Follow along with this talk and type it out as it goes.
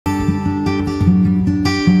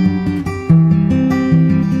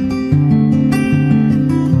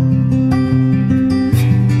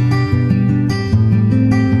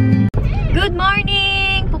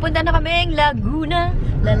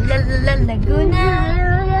Laguna.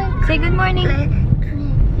 Say good morning.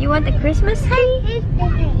 You want a Christmas tree?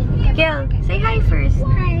 Kel, say hi first.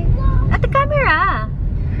 Hi. At the camera.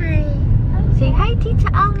 Hi. Say hi, Tita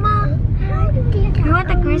Alma. You want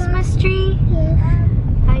a Christmas tree? Yes.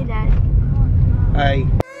 Hi, Dad. Hi.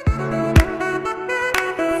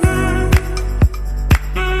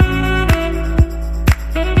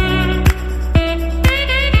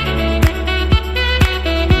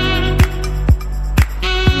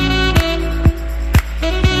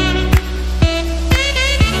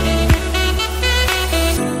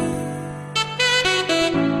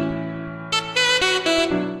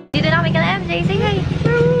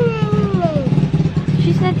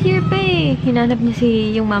 Here pa eh. Hinanap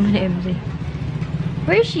niya yung mama na MJ.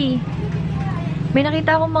 Where is she? May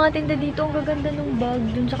nakita akong mga tinda dito. Ang gaganda ng bag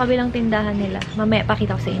dun sa kabilang tindahan nila. Mamaya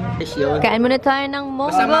pakita ko sa inyo. Kain muna tayo ng mogo.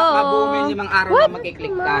 Basta mabuhin limang araw na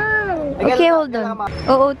magkiklik ka. Okay, hold on.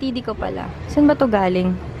 OOTD ko pala. Saan ba to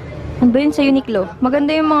galing? Ano ba yun sa Uniqlo?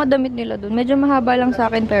 Maganda yung mga damit nila dun. Medyo mahaba lang sa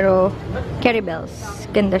akin pero Carry Bells.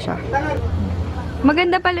 Ganda siya.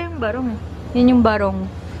 Maganda pala yung barong eh. Yun yung barong.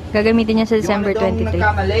 Gagamitin niya sa December 23.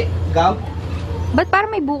 Ba't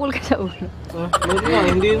parang may bukol ka sa ulo?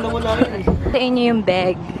 Hindi na wala rin. Sa inyo yung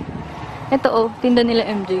bag. Ito oh, tinda nila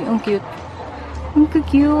MJ. Ang cute. Ang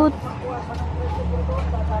cute.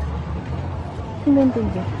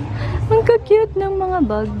 Ang cute ng mga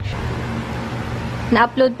bags.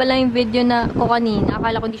 Na-upload pa lang yung video na ko kanina.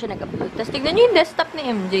 Akala ko hindi siya nag-upload. Tapos tignan niyo yung desktop ni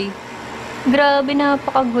MJ. Grabe,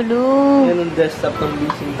 napakagulo. Yan ang desktop ng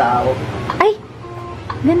busing tao. Ay!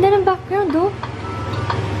 Ganda ng background, oh.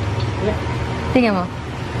 Tingnan mo.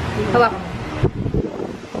 Hawak mo.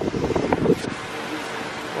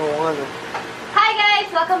 Oo nga, no. Hi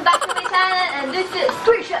guys! Welcome back to my channel. And this is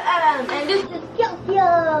Kriszia. And this is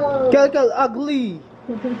Kel, ugly!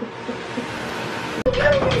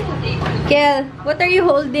 Kel, what are you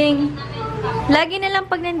holding? Lagi na lang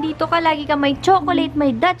pag nandito ka, lagi ka may chocolate,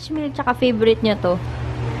 may Dutch milk, tsaka favorite niya to.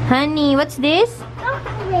 Honey, what's this?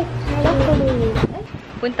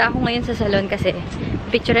 Punta ako ngayon sa salon kasi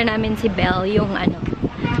picture namin si Belle, yung ano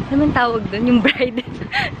naman tawag doon, yung bride.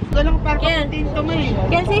 Kel,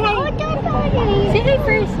 Kel, say hi. Say hi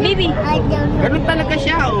first, baby. Ganun talaga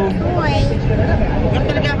siya, oh. Ganun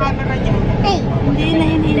talaga ang camera niya. Hey. Hindi na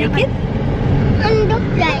like it? Andok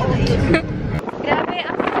guys. Grabe,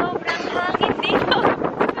 ang sobrang hangin dito.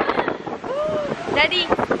 Daddy,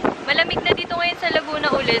 malamig na dito ngayon sa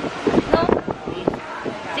Laguna ulit. No?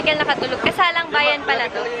 Sige, nakatulog. Kasalang Bayan pala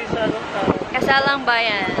to. Kasalang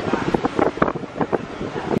Bayan.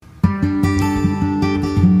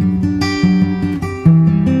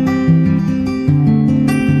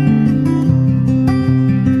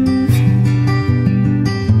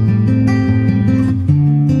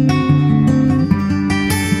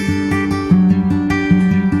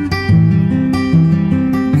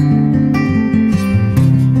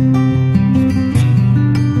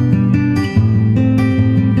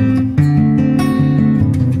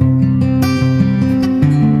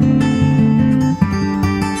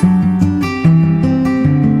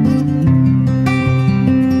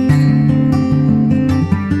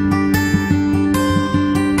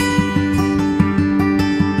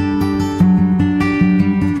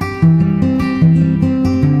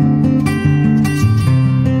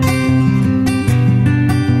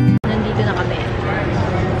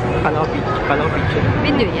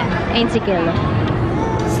 Video yan. Ayun si Kelo.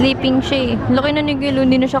 Sleeping siya eh. Laki na ni Kelo.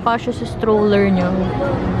 Hindi na siya kasya sa stroller niya.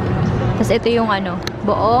 Tapos ito yung ano,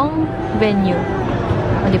 buong venue.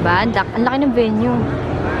 O diba? Ang laki ng venue.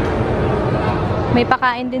 May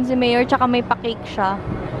pakain din si Mayor, tsaka may pa-cake siya.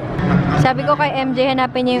 Sabi ko kay MJ,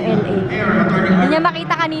 hanapin niya yung LA. Hindi niya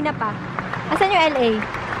makita kanina pa. Asan yung LA?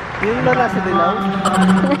 Yung nasa dilaw?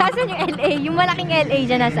 Asan yung LA? Yung malaking LA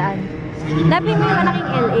dyan nasaan? Hanapin mo yung malaking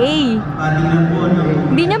LA.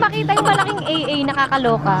 Hindi niya makita yung malaking AA,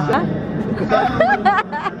 nakakaloka. Ha?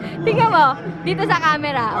 Tingnan mo, dito sa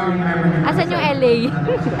camera. Oh. Asan yung LA?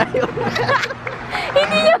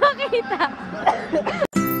 Hindi niya makita.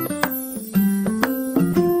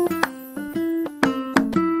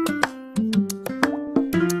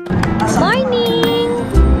 Morning!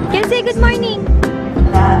 Can you say good morning?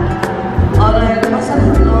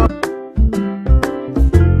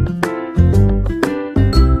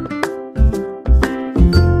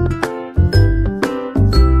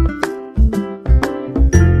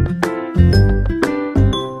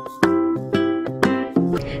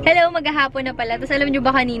 Hello, maghahapon na pala. Tapos alam nyo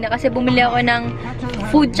ba kanina, kasi bumili ako ng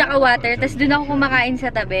food tsaka water, tapos doon ako kumakain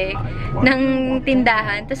sa tabi ng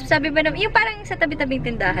tindahan. Tapos sabi ba naman, yung parang sa tabi-tabing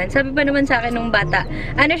tindahan, sabi ba naman sa akin nung bata,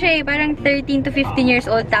 ano siya eh, parang 13 to 15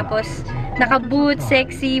 years old, tapos Naka-boot,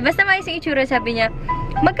 sexy. Basta maayos yung itsura, sabi niya,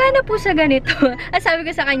 magkano po sa ganito? At sabi ko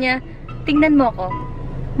sa kanya, tingnan mo ko.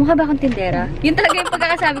 Mukha ba akong tindera? Yun talaga yung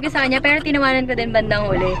pagkakasabi ko sa kanya, pero tinawanan ko din bandang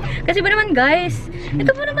huli. Kasi ba naman guys, ito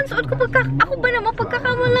ba naman suot ko ako ba naman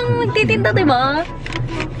pagkakamalang magtitinda, diba?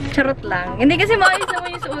 Charot lang. Hindi kasi maayos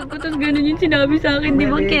naman yung suot ko, tapos ganun yung sinabi sa akin, di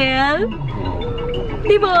ba, Kel?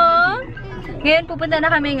 Di ba? Ngayon, pupunta na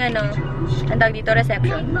kami ng ang tawag dito,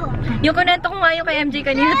 reception. Yung kunento ko nga yung kay MJ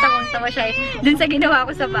kanina, tawang-tawa siya dun sa ginawa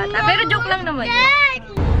ko sa bata. Pero joke lang naman yun.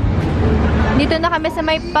 Dito na kami sa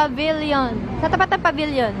may pavilion. Sa tapat ng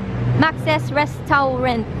pavilion. Max's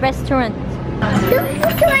Restaurant. Look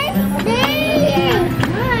what's right there.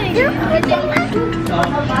 Look what's right.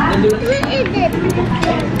 What is it?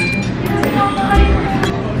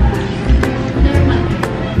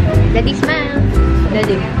 Daddy smile.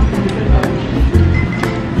 Daddy.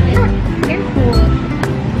 Careful.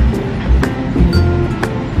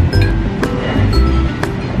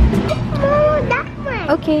 Oh, that one.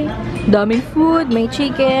 Okay. Daming food. May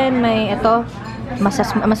chicken. May ito. Mas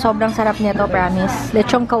sobrang sarap nito, promise.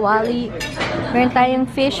 Lechong kawali. Meron tayong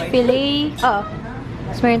fish fillet.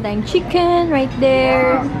 Tapos meron tayong chicken right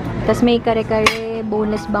there. Tapos may kare-kare,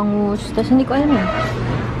 boneless bangus. Tapos hindi ko alam yun.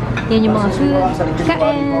 Yan yung mga food.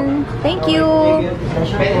 Kain! Thank you!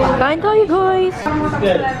 Kain tayo, guys!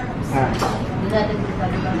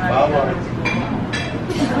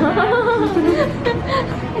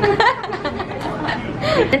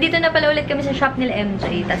 Nandito na pala ulit kami sa shop nila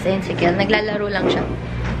MJ. Tapos ayun si Kel, naglalaro lang siya.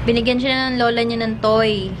 Binigyan siya ng lola niya ng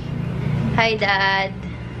toy. Hi, Dad!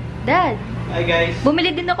 Dad! Hi, guys!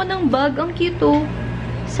 Bumili din ako ng bag. Ang cute, oh.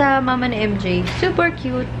 Sa mama ni MJ. Super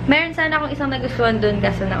cute. Meron sana akong isang nagustuhan dun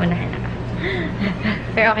kaso naunahan na.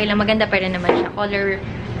 Pero okay lang. Maganda pa rin naman siya. Color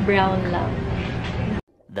brown lang.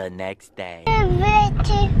 The next day.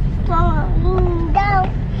 Everything falling down,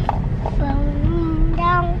 falling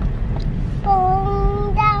down,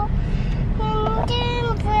 falling down, and then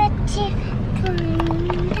everything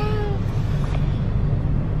falling down.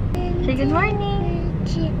 Say good morning.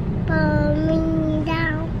 Falling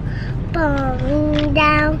down, falling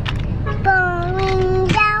down, falling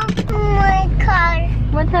down. My car,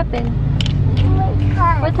 What happened? my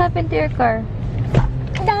car. What happened to your car?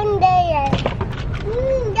 Down there.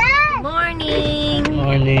 Dad. Morning!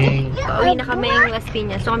 Morning! Pauwi na kami ng Las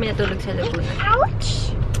Piñas. So kami natulog sa Laguna.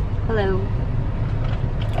 Ouch. Hello.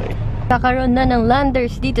 Kakaroon na ng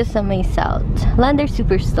Landers dito sa may South. Landers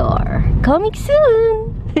Superstore. Coming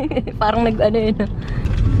soon! Parang nag-ano yun.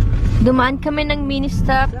 Dumaan kami ng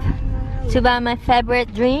mini-stop to buy my favorite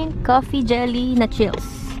drink, coffee jelly na chills.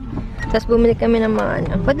 Tapos bumili kami ng mga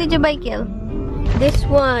ano. What did you buy, Kel? This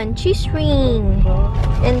one, cheese ring.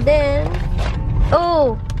 And then,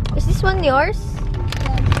 oh, is this one yours?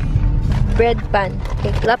 Bread pan.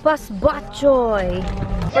 Okay, lapas bok choy.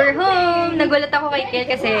 For home, nagulat ako kay Kel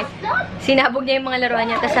kasi sinabog niya yung mga laruan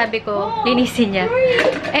niya. Tapos sabi ko, linisin niya.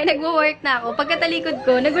 Eh, nagwo-work na ako. Pagkatalikod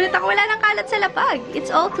ko, nagulat ako, wala nang kalat sa lapag. It's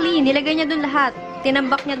all clean. Nilagay niya dun lahat.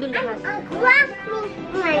 Tinambak niya dun lahat. Grab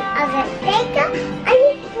my other paper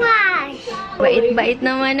and wash. Bait-bait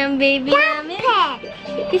naman ng baby namin. Pet.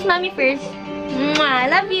 Kiss mommy first. Mwah,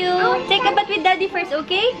 love you. Take a bath with daddy first,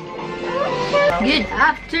 okay? Good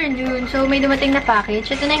afternoon. So, may dumating na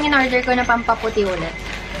package. Ito na yung in-order ko na pampaputi ulit.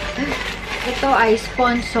 Ito ay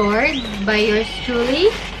sponsored by yours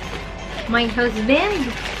truly, my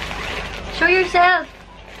husband. Show yourself.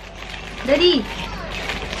 Daddy.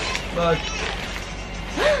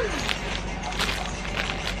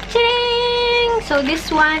 Ching! So,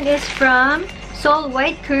 this one is from Soul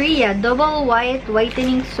White Korea. Double white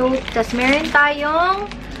whitening soap. Tapos, meron tayong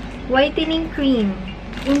whitening cream.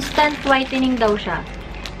 Instant whitening daw siya.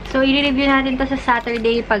 So, i-review natin to sa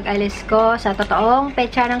Saturday pag alis ko sa totoong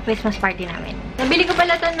pecha ng Christmas party namin. Nabili ko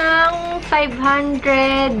pala to ng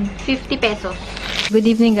 550 pesos. Good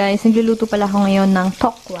evening, guys. Nagluluto pala ako ngayon ng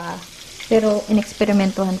tokwa. Pero,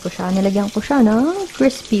 ineksperimentuhan ko siya. Nilagyan ko siya ng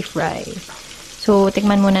crispy fry. So,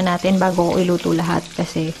 tikman muna natin bago ko iluto lahat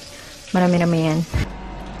kasi marami-rami yan.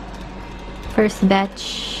 First batch.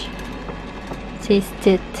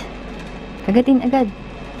 Taste it. Agatin agad.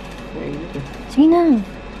 Sige na.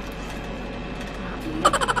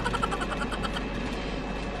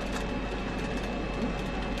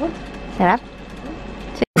 Sarap?